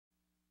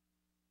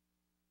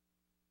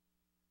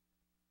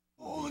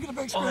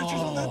the big scratches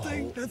on that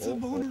thing? That's a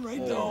booner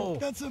right there.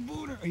 That's a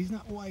booner. He's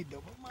not white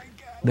though, but my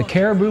God. The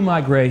caribou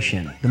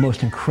migration, the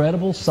most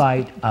incredible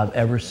sight I've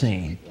ever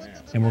seen.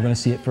 And we're going to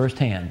see it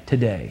firsthand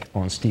today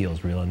on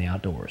Steele's Reel in the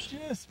Outdoors.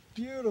 Just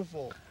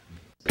beautiful.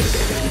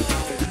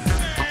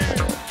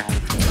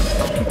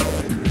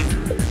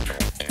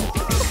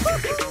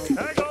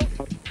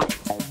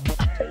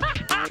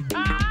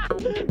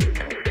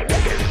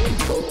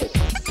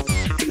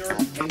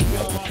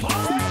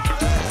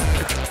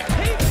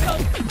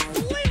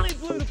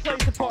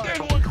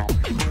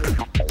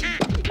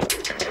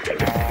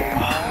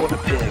 What a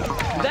pig.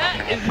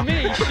 That is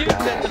me shooting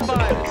at the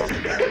finals.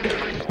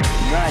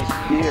 Nice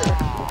deer.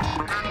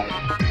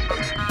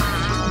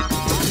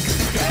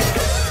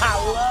 I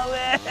love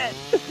it.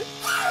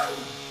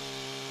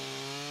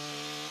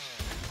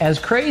 As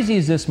crazy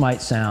as this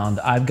might sound,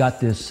 I've got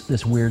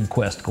this weird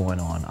quest going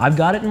on. I've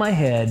got it in my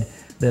head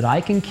that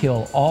I can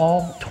kill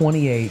all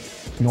 28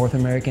 North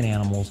American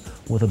animals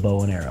with a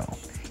bow and arrow.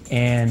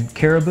 And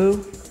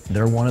caribou,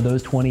 they're one of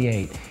those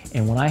 28.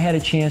 And when I had a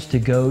chance to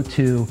go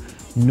to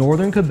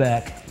northern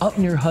Quebec, up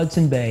near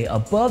Hudson Bay,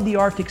 above the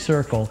Arctic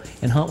Circle,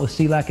 and hunt with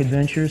Sea-Lac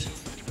Adventures,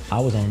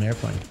 I was on an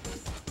airplane.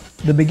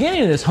 The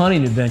beginning of this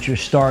hunting adventure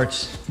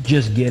starts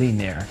just getting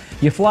there.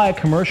 You fly a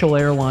commercial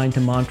airline to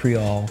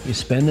Montreal, you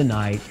spend the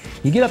night,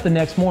 you get up the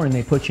next morning,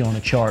 they put you on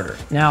a charter.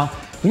 Now,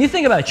 when you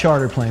think about a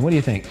charter plane, what do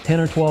you think, 10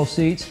 or 12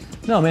 seats?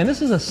 No, man,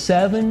 this is a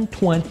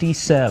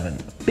 727,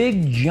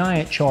 big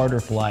giant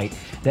charter flight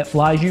that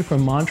flies you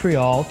from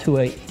Montreal to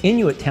an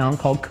Inuit town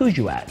called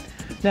Kuujjuaq.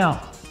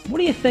 Now, what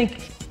do you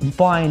think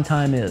flying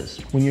time is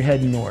when you're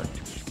heading north?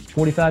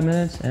 45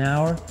 minutes, an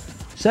hour?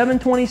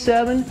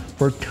 727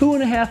 for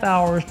 2.5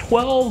 hours,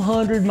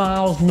 1,200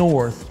 miles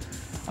north.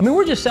 I mean,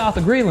 we're just south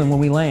of Greenland when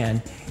we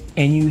land,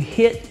 and you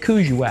hit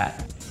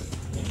Kuujjuaq.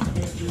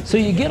 So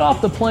you get off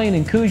the plane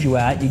in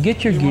Kuujjuaq, you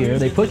get your gear,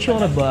 they put you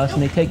on a bus,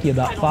 and they take you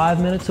about 5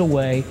 minutes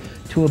away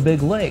to a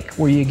big lake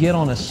where you get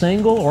on a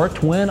single or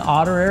twin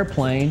Otter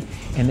airplane,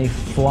 and they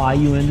fly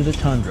you into the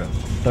tundra.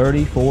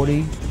 30,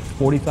 40,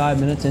 45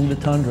 minutes into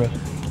the tundra,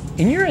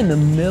 and you're in the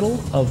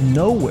middle of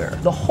nowhere.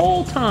 The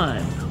whole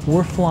time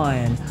we're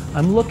flying,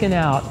 I'm looking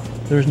out,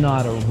 there's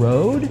not a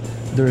road,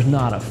 there's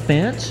not a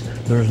fence,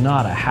 there's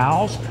not a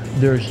house,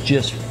 there's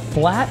just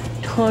flat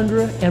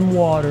tundra and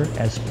water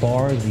as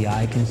far as the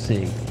eye can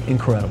see.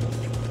 Incredible.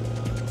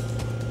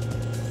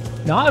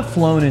 Now, I've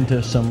flown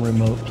into some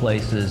remote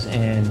places,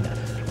 and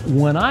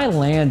when I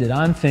landed,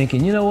 I'm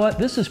thinking, you know what,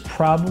 this is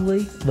probably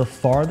the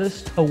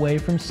farthest away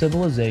from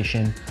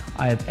civilization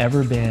I have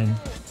ever been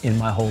in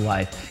my whole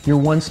life. You're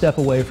one step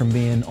away from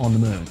being on the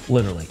moon,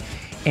 literally.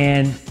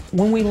 And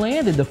when we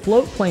landed, the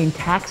float plane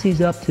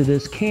taxis up to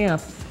this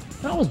camp,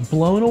 and I was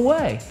blown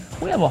away.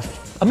 We have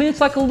I mean,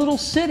 it's like a little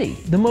city,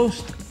 the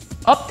most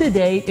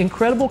up-to-date,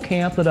 incredible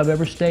camp that I've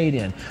ever stayed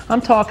in.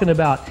 I'm talking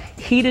about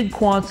heated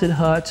Quonset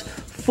huts,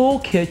 full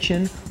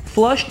kitchen,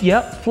 flush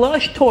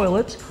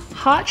toilets,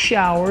 hot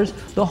showers,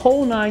 the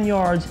whole 9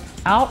 yards,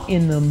 out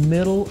in the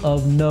middle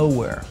of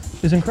nowhere.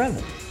 It's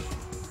incredible.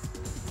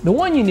 The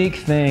one unique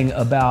thing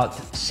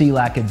about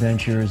Sea-Lac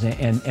Adventures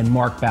and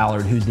Mark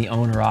Ballard, who's the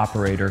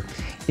owner-operator,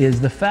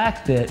 is the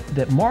fact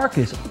that Mark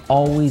is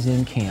always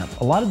in camp.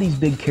 A lot of these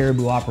big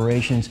caribou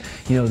operations,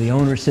 you know, the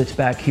owner sits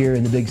back here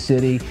in the big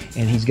city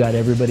and he's got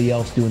everybody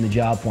else doing the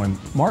job for him.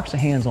 Mark's a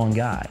hands-on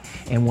guy.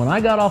 And when I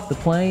got off the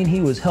plane,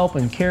 he was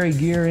helping carry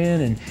gear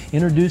in and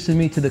introducing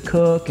me to the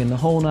cook and the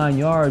whole 9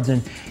 yards.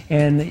 And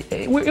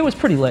it was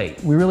pretty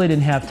late. We really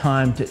didn't have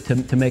time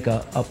to make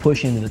a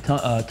push into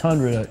the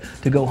tundra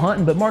to go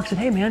hunting. But Mark said,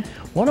 hey man,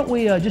 why don't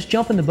we just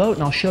jump in the boat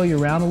and I'll show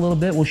you around a little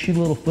bit. We'll shoot a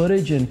little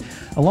footage. And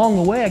along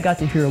the way, I got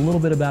to hear a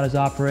little bit about his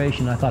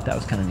operation. I thought that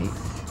was kind of neat.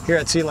 Here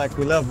at Sea-Lac,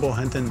 we love bow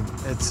hunting.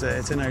 It's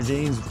in our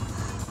genes.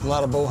 A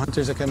lot of bow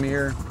hunters that come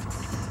here.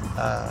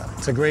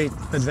 It's a great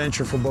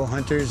adventure for bow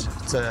hunters.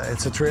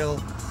 It's a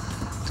thrill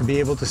to be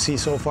able to see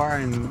so far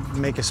and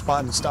make a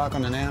spot and stalk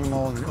on an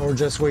animal, or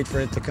just wait for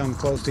it to come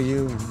close to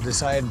you and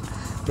decide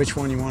which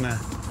one you want to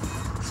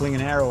fling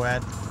an arrow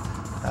at.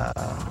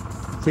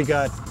 We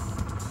got,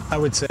 I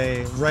would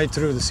say, right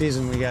through the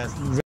season, we got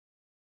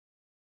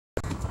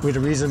with a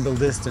reasonable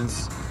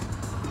distance.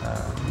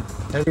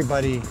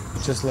 Everybody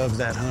just loves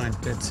that hunt.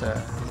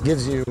 It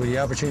gives you the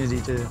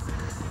opportunity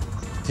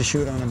to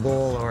shoot on a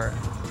bull, or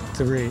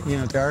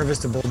to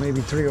harvest a bull,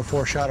 maybe 3 or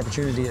 4 shot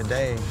opportunity a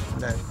day,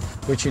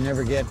 which you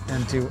never get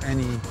into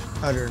any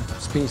other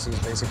species,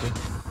 basically.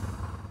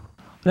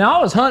 Now,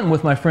 I was hunting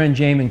with my friend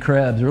Jamin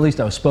Krebs, or at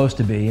least I was supposed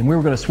to be, and we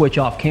were going to switch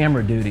off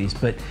camera duties.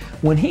 But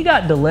when he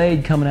got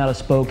delayed coming out of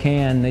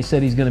Spokane, they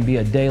said he's going to be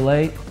a day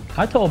late.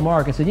 I told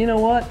Mark, I said, you know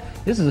what?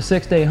 This is a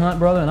 6-day hunt,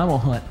 brother, and I'm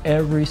going to hunt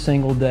every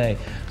single day.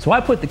 So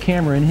I put the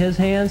camera in his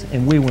hands,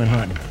 and we went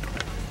hunting.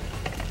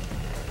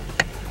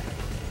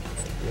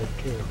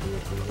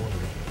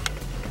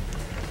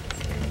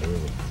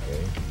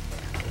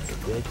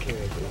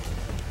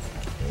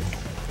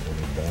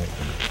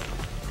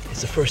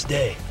 It's the first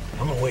day.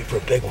 I'm going to wait for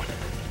a big one.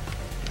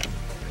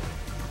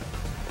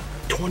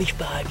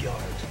 25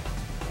 yards.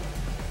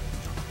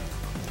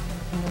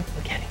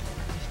 Look at him.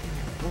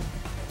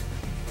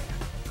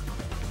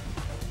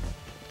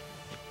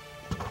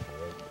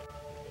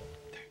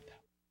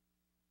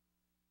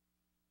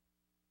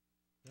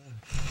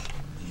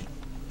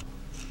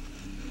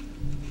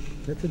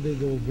 That's a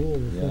big old bull.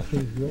 The first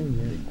thing's grown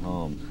yet. Big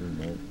palms too,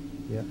 mate.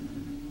 Yeah.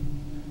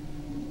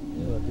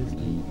 Yeah. Well, this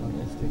thing, on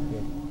this stick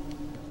here.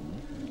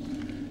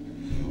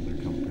 Well, they're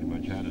coming pretty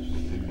much at us in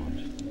 2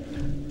 months.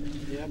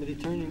 Yeah, but they're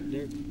turning.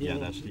 Yeah,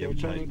 that's the they're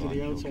outside turning to the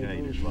bunch. outside. Okay,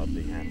 bunch. there's a lot of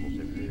big animals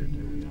over there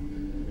too. Yeah.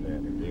 Look at that,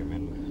 they're deer,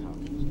 man. Look at how.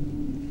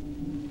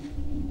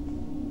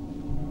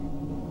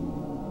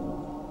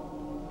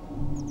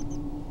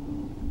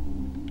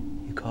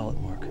 You call it,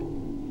 Mark.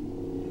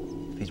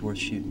 If he's worth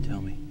shooting,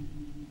 tell me.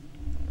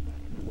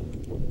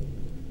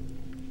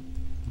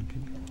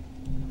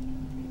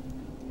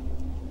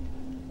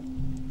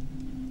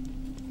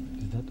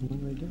 Is that the one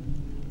right there?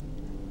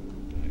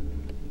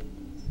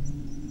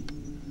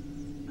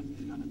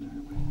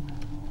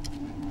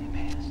 Hey,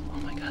 man. Oh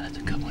my God, that's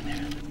a good one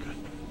there. Good.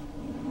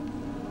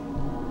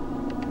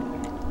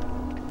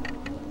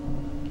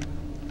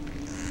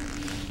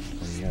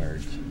 20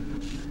 yards.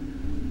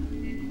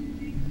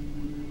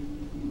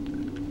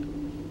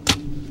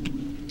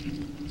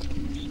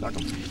 Stuck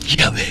 'em.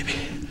 Yeah, baby.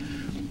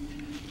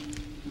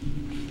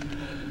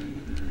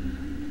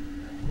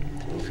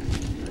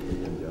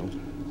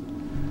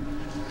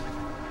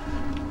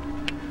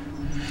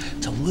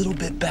 It's a little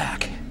bit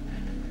back.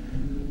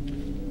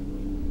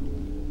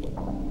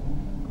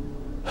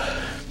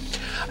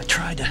 I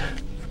tried to.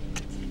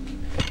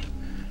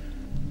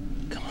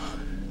 Come on.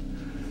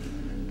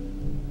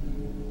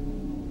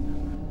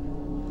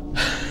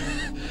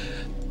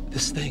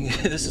 This thing,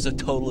 this is a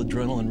total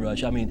adrenaline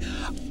rush. I mean,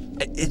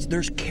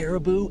 there's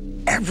caribou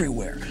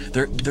everywhere.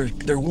 There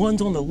are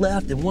ones on the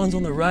left and ones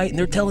on the right, and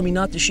they're telling me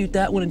not to shoot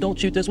that one and don't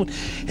shoot this one.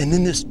 And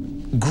then this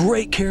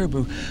great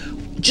caribou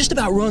just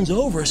about runs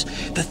over us.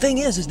 The thing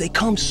is they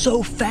come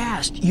so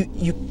fast.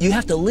 You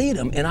have to lead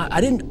them. And I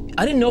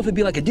didn't know if it'd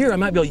be like a deer. I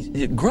might be able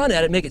to grunt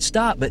at it, make it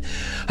stop, but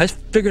I just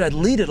figured I'd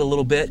lead it a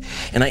little bit,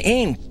 and I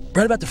aimed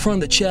right about the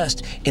front of the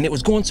chest, and it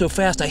was going so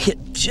fast I hit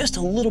just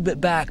a little bit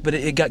back, but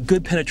it got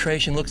good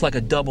penetration. Looks like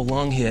a double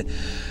lung hit.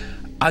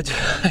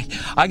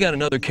 I got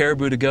another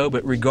caribou to go,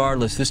 but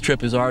regardless, this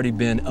trip has already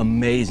been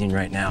amazing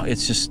right now.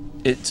 It's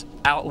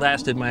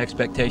outlasted my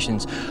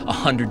expectations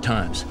 100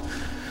 times.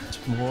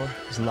 More,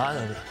 there's a lot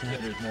of it. Yeah,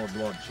 there's more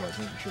blood, so I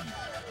think we should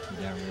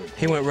go down real quick.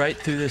 He went right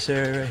through this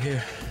area right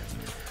here.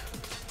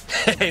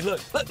 Hey,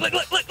 look. Look right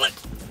there.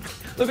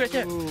 There he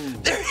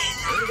is. There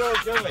you go,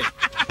 Joey.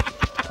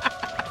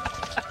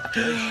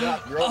 Nice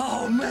shot, bro.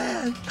 Oh,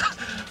 man.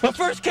 My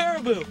first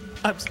caribou.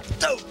 I'm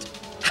stoked.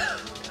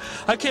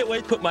 I can't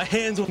wait to put my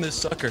hands on this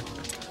sucker.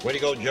 Way to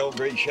go, Joe.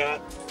 Great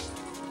shot.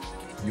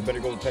 You better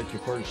go touch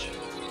your first.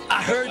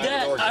 I heard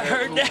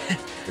that.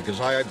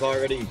 Because I've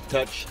already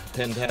touched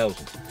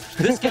 10,000.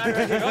 This guy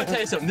right here, I'll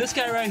tell you something. This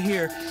guy right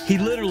here, he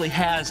literally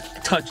has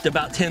touched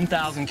about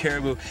 10,000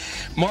 caribou.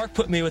 Mark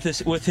put me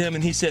with him,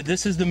 and he said,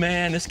 "This is the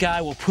man. This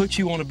guy will put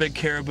you on a big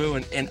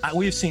caribou." And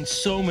we've seen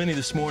so many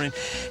this morning,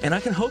 and I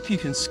can hope you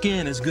can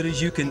skin as good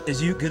as you can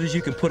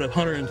put a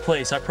hunter in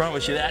place. I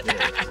promise you that.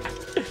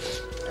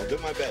 I'll do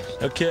my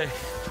best. Okay.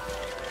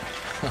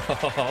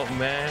 Oh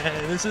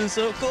man, this is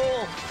so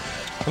cool.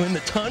 I'm in the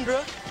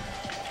tundra.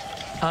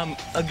 I'm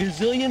a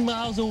gazillion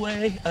miles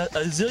away, a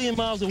zillion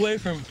miles away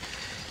from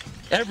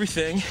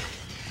everything,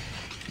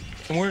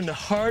 and we're in the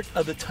heart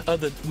of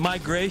the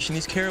migration.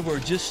 These caribou are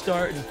just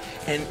starting,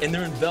 and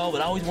they're in velvet.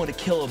 I always want to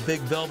kill a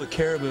big velvet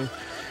caribou. And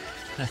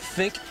I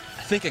think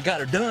I got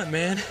her done,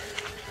 man.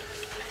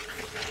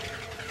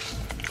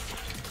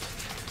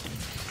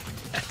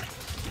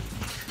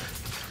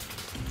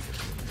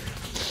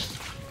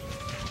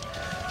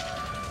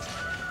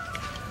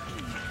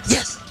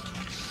 Yes.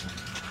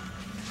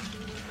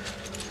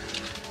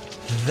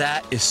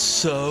 That is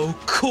so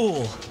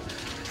cool.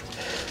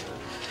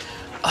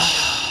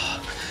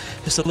 Oh,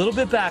 just a little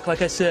bit back,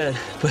 like I said,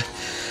 but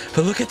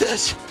look at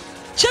this.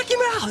 Check him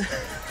out.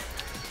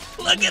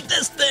 Look at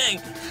this thing.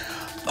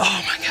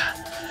 Oh my God.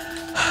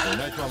 Well,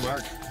 nice one,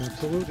 Mark.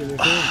 Absolutely. Look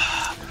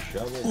at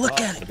him. Look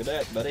at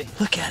that, buddy.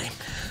 Look at him.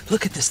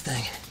 Look at this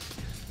thing.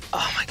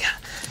 Oh my God.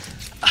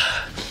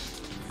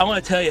 I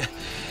want to tell you,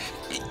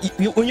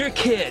 when you're a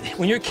kid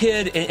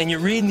and you're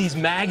reading these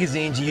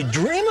magazines, you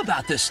dream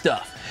about this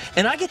stuff.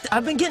 And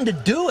I've been getting to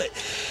do it.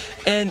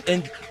 And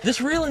this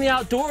Reel in the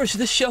Outdoors,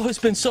 this show has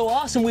been so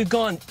awesome. We've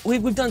done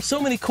so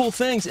many cool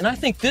things, and I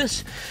think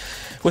this,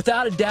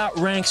 without a doubt,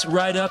 ranks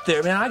right up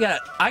there. Man, I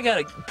got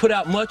to put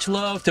out much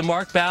love to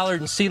Mark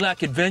Ballard and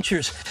Sea-Lac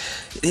Adventures.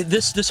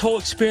 This whole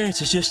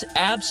experience is just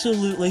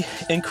absolutely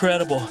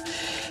incredible.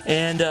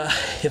 And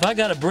if I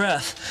got a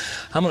breath,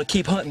 I'm gonna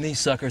keep hunting these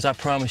suckers. I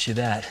promise you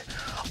that.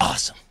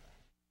 Awesome.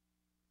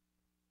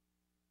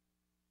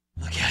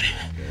 Look at it.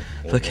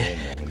 Look at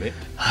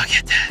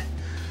that.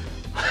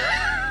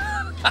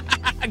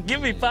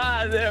 Give me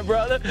 5 there,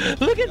 brother.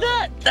 Look at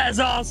that. That's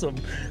awesome.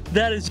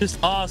 That is just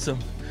awesome.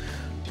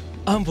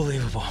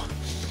 Unbelievable.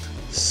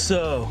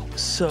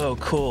 So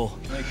cool.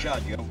 Nice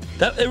shot, Joe.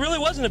 It really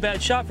wasn't a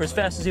bad shot for as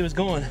fast as he was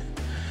going.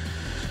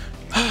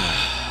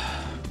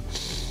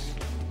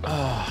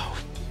 Oh.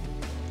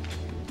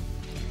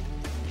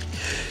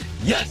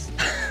 Yes!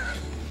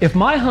 If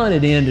my hunt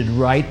had ended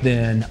right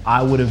then,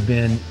 I would have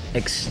been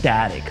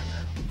ecstatic.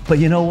 But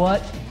you know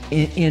what?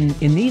 In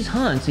these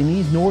hunts, in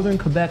these northern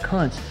Quebec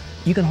hunts,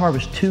 you can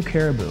harvest 2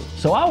 caribou.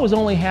 So I was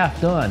only half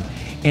done.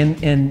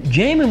 And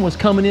Jamin was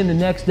coming in the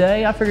next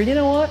day. I figured, you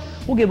know what?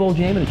 We'll give old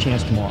Jamin a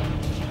chance tomorrow.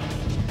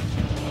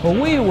 Well,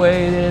 we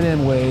waited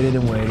and waited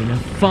and waited, and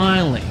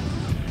finally,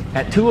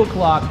 at 2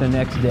 o'clock the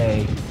next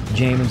day,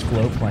 Jamin's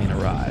float plane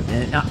arrived.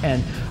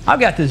 And I've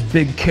got this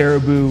big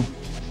caribou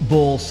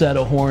bull set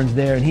of horns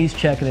there, and he's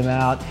checking him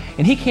out,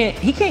 and he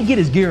can't get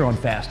his gear on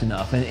fast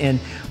enough. And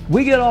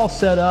we get all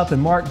set up,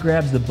 and Mark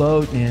grabs the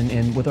boat,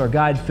 and with our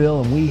guide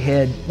Phil, and we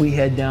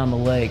head down the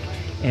lake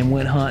and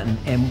went hunting.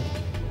 And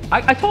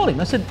I told him,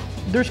 I said,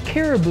 there's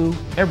caribou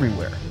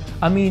everywhere.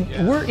 I mean,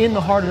 we're in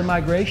the heart of the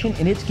migration,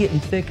 and it's getting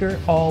thicker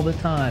all the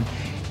time.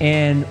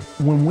 And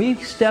when we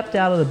stepped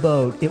out of the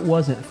boat, it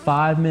wasn't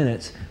 5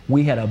 minutes,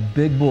 we had a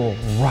big bull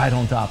right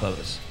on top of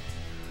us.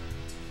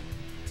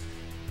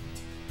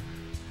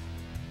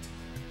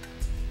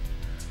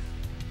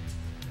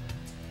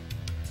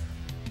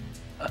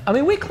 I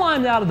mean, we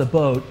climbed out of the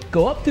boat,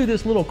 go up through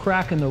this little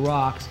crack in the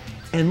rocks,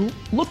 and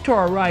look to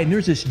our right, and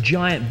there's this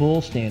giant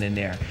bull standing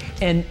there.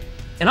 And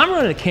I'm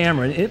running a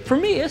camera, and for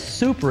me, it's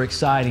super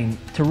exciting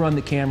to run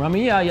the camera. I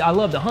mean, yeah, I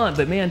love to hunt,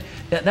 but man,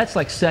 that's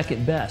like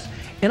second best.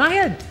 And I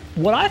had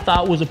what I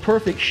thought was a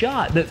perfect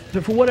shot, but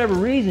for whatever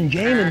reason,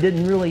 Jamin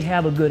didn't really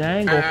have a good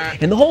angle.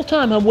 And the whole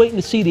time I'm waiting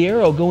to see the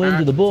arrow go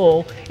into the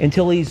bull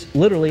until he's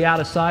literally out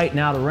of sight and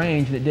out of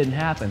range, and it didn't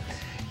happen.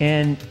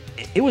 And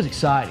it was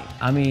exciting.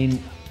 I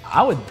mean,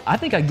 I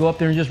think I'd go up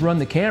there and just run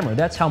the camera.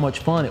 That's how much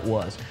fun it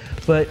was.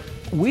 But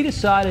we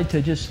decided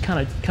to just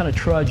kind of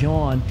trudge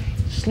on,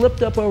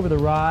 slipped up over the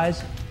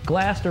rise,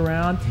 glassed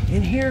around,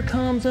 and here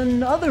comes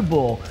another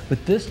bull.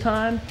 But this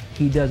time,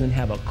 he doesn't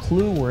have a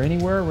clue we're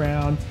anywhere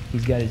around.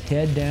 He's got his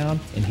head down,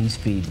 and he's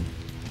feeding.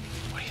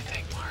 What do you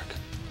think, Mark?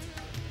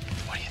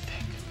 What do you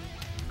think?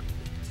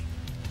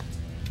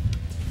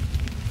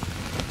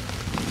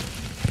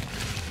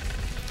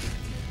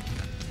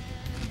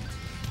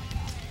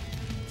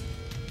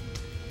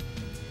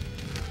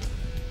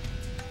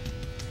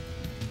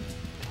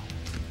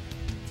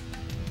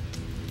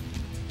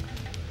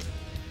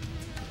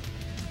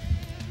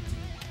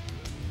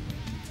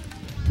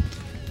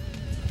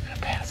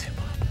 Pass him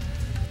up.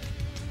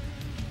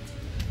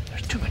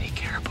 There's too many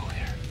caribou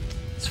here.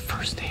 It's the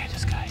first day I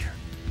just got here.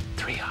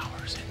 3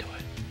 hours into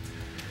it.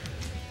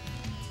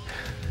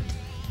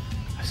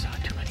 I saw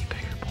too many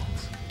bigger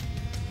bulls.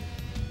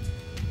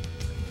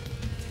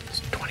 It's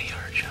a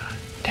 20-yard shot,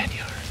 10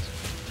 yards.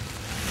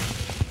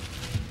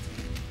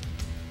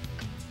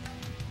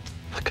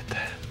 Look at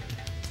that.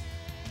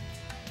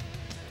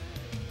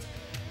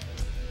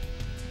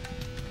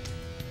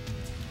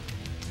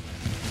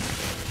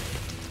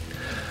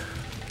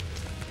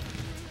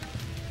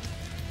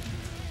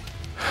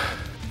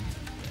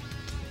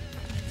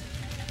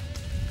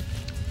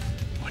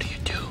 What do you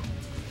do?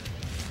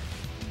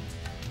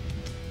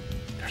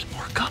 There's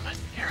more coming.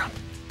 Hear 'em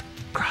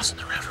crossing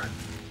the river.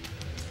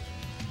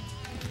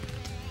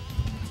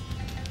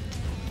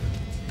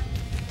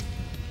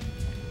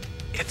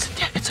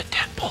 It's a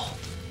dead bull.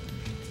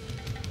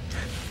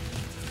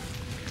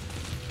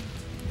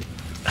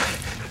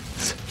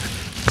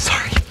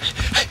 Sorry.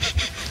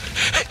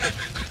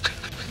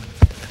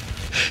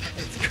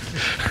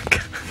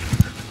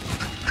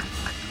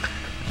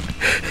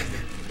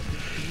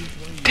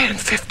 10,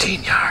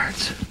 15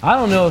 yards. I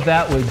don't know if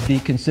that would be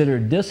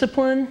considered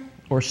discipline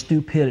or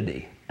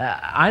stupidity.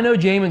 I know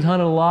Jamin's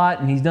hunted a lot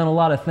and he's done a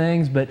lot of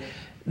things, but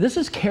this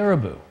is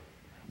caribou.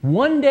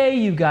 One day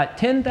you've got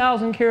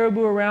 10,000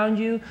 caribou around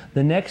you,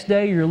 the next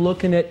day you're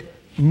looking at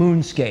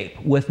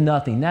moonscape with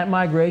nothing. That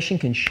migration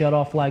can shut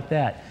off like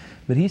that.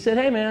 But he said,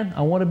 hey man,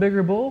 I want a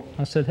bigger bull.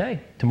 I said, hey,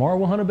 tomorrow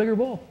we'll hunt a bigger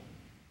bull.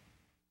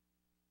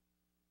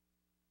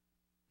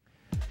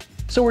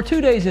 So we're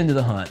 2 days into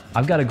the hunt.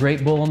 I've got a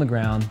great bull on the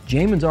ground.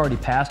 Jamin's already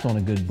passed on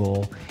a good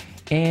bull.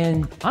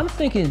 And I'm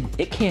thinking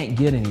it can't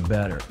get any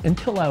better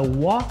until I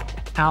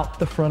walked out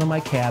the front of my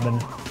cabin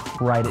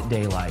right at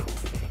daylight.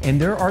 And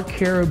there are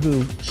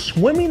caribou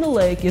swimming the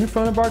lake in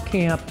front of our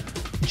camp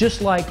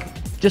just like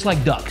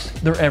ducks.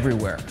 They're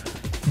everywhere.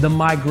 The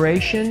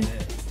migration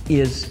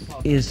is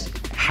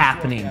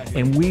happening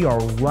and we are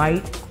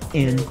right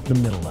in the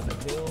middle of it.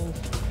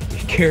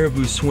 There's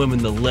caribou swimming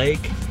the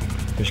lake.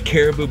 There's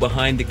caribou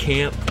behind the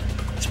camp.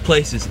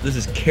 This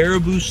is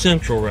Caribou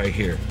Central right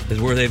here,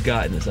 is where they've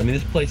gotten us. I mean,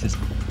 this place is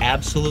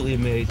absolutely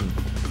amazing.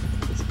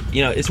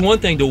 It's one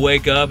thing to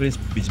wake up and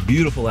it's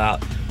beautiful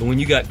out, but when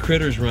you got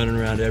critters running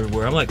around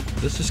everywhere, I'm like,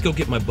 let's just go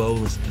get my bow,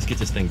 let's get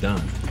this thing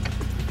done.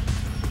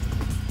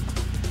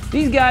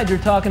 These guys are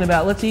talking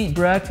about let's eat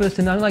breakfast,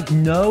 and I'm like,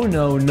 no.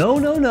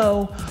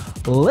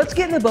 Let's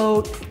get in the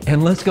boat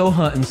and let's go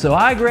hunting. So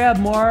I grab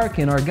Mark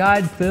and our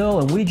guide Phil,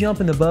 and we jump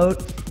in the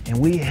boat, and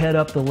we head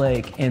up the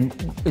lake,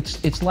 and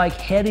it's like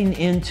heading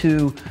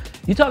into,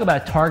 you talk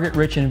about a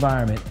target-rich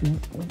environment,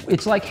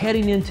 it's like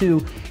heading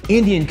into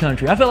Indian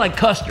country. I felt like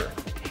Custer.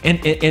 And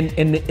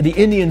the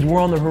Indians were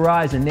on the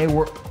horizon. They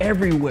were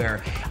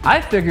everywhere. I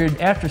figured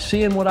after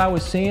seeing what I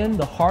was seeing,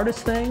 the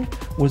hardest thing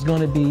was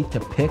going to be to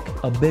pick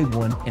a big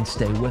one and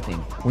stay with him.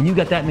 When you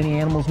got that many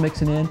animals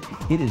mixing in,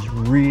 it is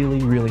really,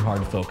 really hard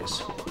to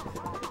focus.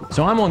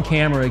 So I'm on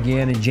camera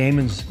again, and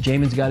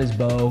Jamin's got his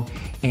bow,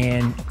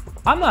 and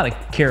I'm not a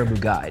caribou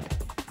guide,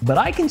 but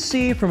I can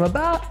see from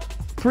about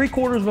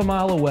 3/4 of a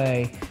mile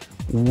away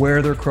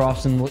where they're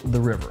crossing the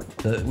river.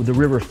 The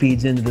river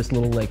feeds into this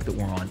little lake that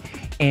we're on.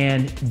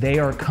 And they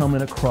are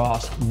coming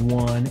across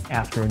one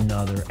after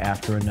another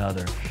after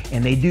another.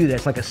 And they do that,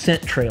 it's like a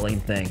scent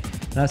trailing thing.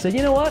 And I said,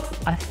 you know what?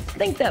 I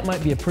think that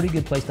might be a pretty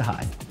good place to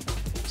hide.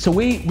 So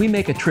we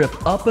make a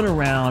trip up and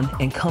around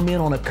and come in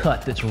on a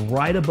cut that's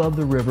right above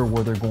the river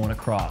where they're going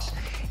across.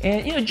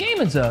 And you know,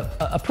 Jamin's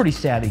a pretty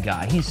savvy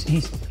guy.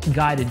 He's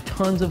guided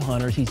tons of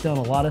hunters, he's done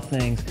a lot of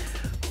things.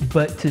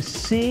 But to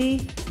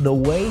see the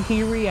way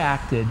he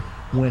reacted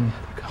when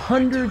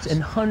hundreds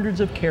and hundreds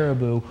of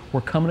caribou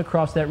were coming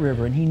across that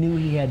river, and he knew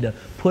he had to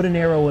put an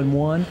arrow in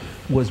one,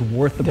 was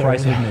worth the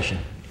price of admission.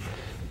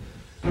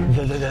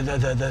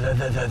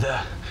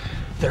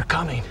 They're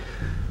coming.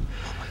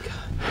 Oh my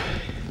God.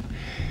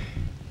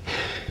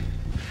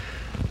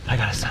 I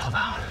gotta settle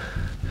down.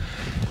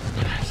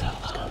 I gotta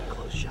settle down.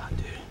 Close shot,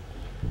 dude.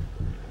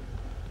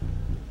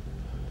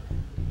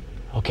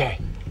 Okay.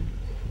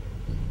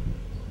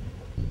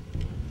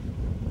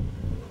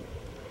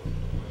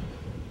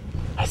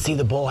 I see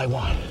the bull I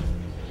want.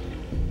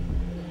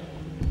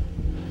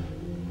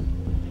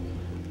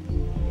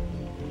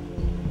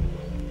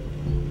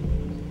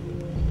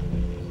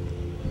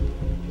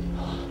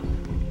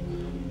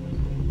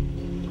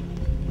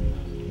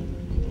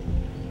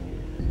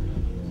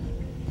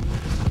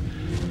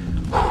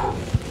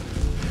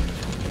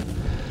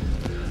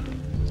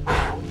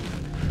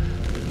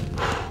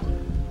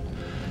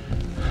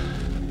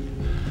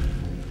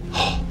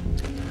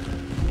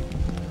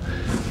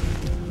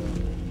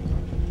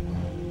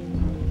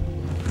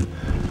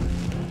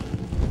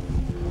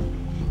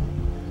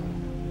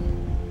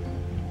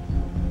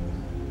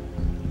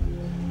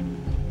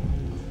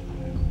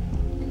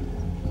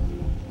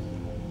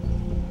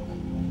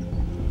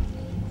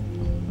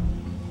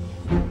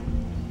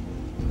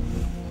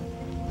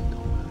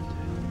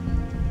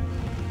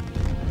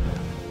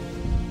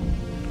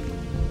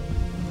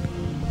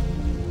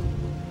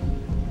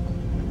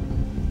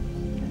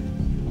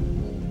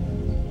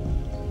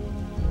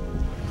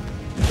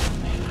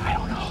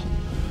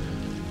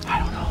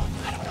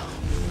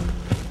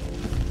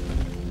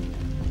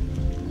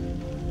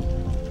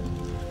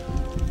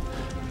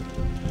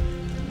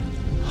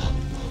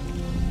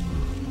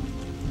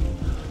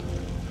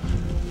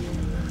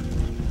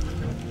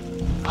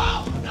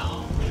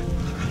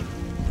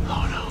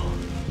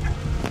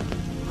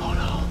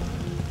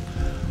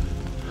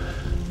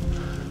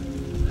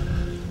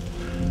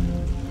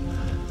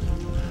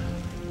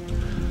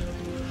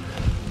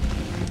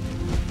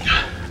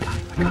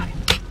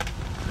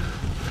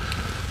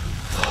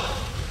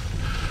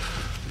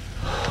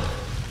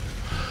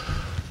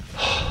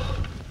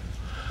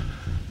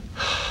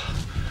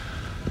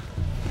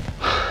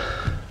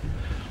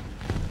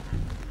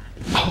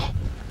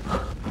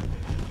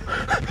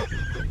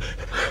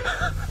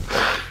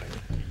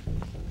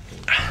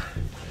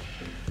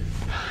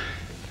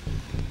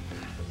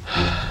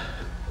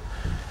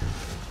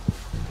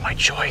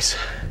 Choice.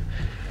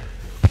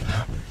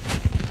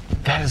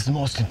 That is the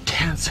most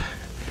intense,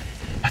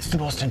 that's the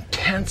most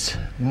intense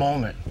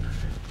moment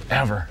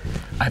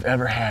I've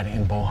ever had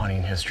in bow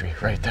hunting history,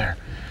 right there.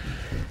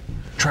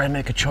 Try to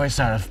make a choice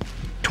out of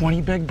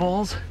 20 big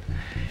bulls,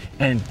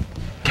 and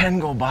 10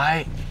 go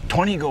by,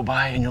 20 go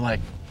by, and you're like,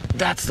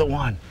 that's the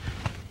one.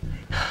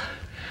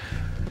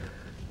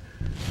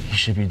 He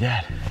should be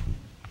dead.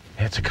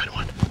 It's a good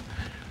one.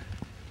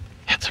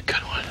 It's a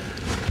good one.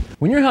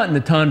 When you're hunting the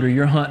tundra,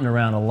 you're hunting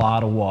around a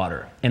lot of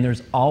water, and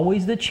there's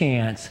always the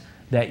chance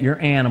that your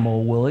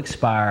animal will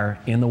expire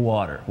in the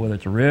water. Whether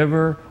it's a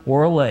river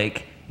or a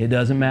lake, it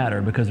doesn't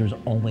matter, because there's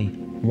only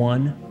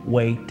one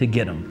way to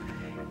get them.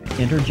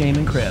 Enter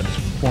Jamin Krebs,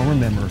 former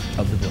member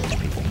of the Village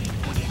People.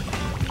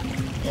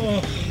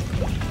 Oh,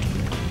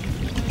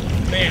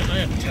 man, I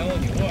am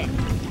telling you what.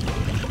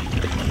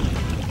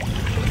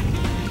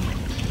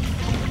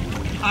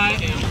 I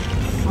am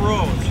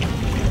froze.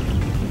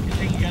 I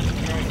think you guys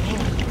can try it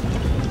over.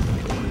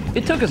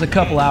 It took us a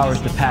couple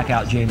hours to pack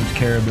out Jamin's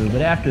caribou,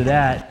 but after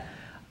that,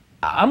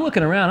 I'm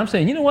looking around, I'm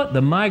saying, you know what,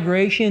 the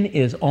migration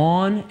is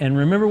on, and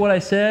remember what I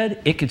said?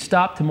 It could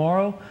stop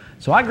tomorrow.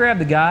 So I grabbed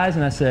the guys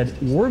and I said,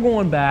 we're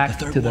going back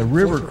to the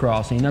river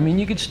crossing. I mean,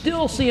 you could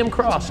still see them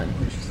crossing.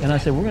 And I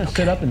said, we're gonna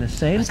set up in the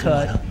same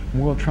cut,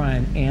 and we're gonna try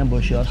and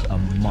ambush us a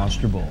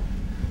monster bull.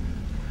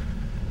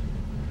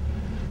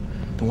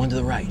 The one to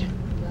the right.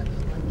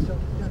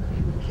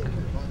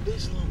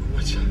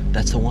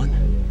 That's the one?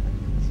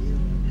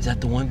 Is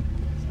that the one?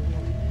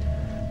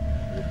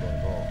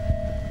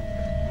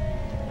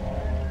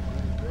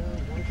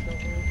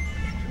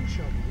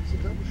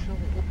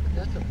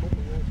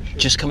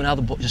 Just coming out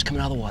of the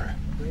water.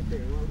 Right there.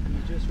 Well,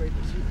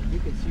 you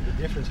can see the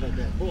difference of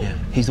that bull. Yeah,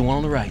 he's the one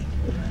on the right.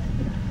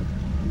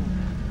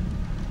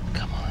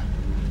 Come on.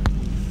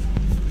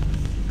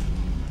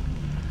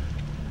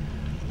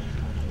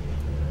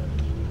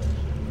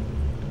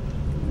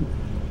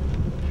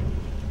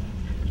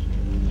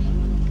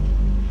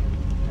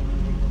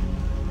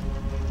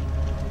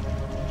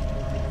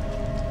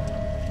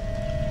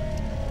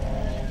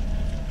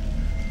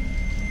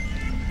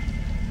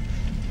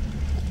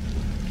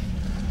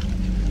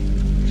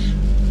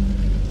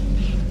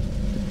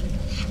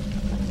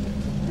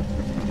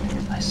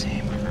 I see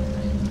him.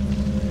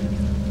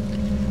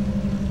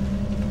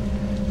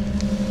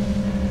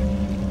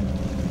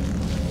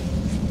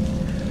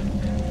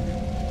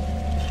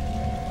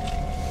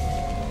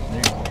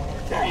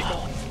 There you go.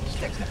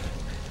 Stick that.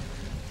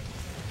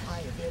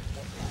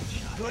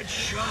 Good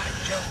shot,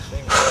 Joe.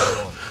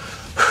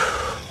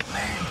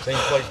 Same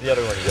place the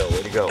other one to go.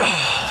 Way to go.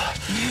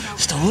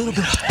 Just a little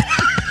bit.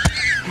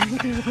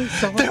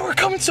 They were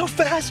coming so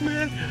fast,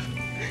 man.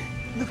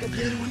 Look at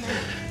the other one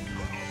there.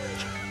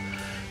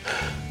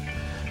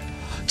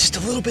 Just a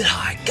little bit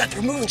high. God,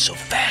 they're moving so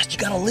fast. You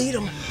gotta lead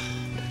them.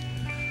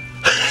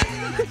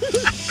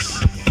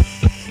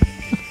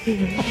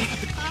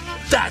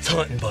 That's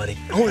hunting, buddy.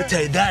 I want to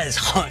tell you, that is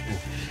hunting.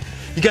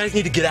 You guys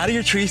need to get out of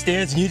your tree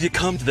stands and you need to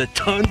come to the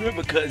tundra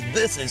because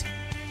this is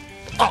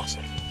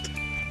awesome.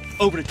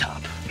 Over the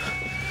top.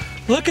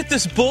 Look at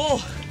this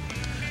bull.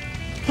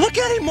 Look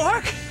at him,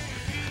 Mark.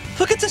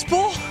 Look at this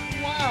bull.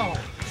 Wow.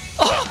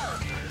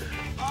 Oh,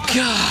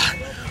 God.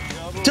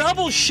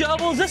 Double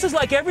shovels. This is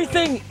like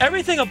everything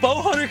a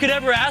bow hunter could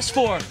ever ask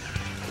for.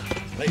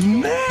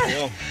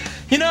 Man.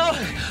 You know,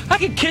 I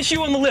could kiss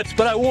you on the lips,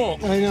 but I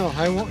won't. I know.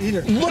 I won't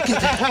either. Look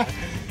at that.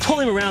 Pull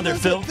him around there,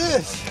 Phil. Look at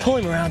this. Pull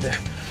him around there.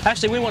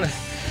 Actually, we want to.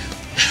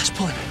 Let's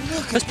pull him.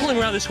 Let's pull him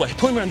around this way.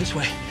 Pull him around this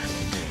way.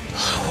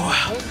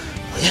 Wow.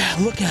 Yeah,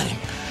 look at him.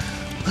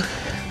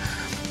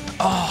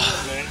 Oh,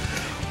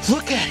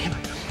 look at him.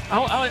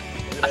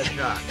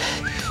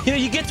 You know,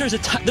 you get there's a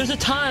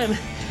time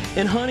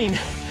in hunting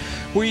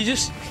where you're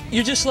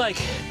just like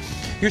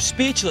you're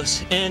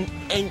speechless and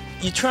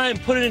you try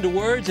and put it into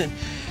words and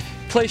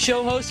play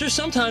show host. There's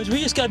sometimes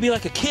we just gotta be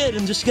like a kid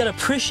and just gotta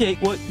appreciate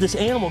what this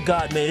animal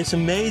God made. It's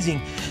amazing.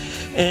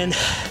 And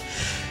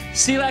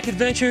Sea Lac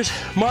Adventures,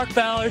 Mark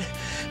Ballard,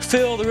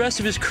 Phil, the rest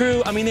of his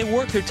crew, I mean, they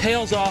work their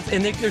tails off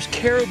and there's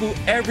caribou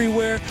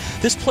everywhere.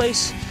 This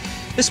place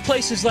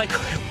is like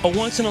a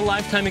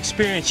once-in-a-lifetime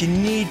experience. You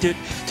need to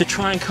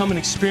try and come and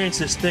experience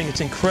this thing.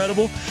 It's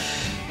incredible.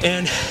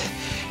 And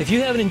if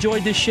you haven't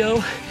enjoyed this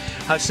show,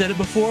 I've said it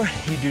before,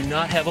 you do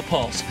not have a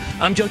pulse.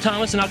 I'm Joe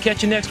Thomas, and I'll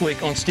catch you next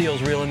week on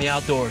Steele's Reel in the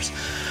Outdoors.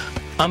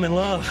 I'm in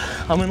love.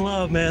 I'm in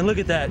love, man. Look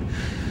at that.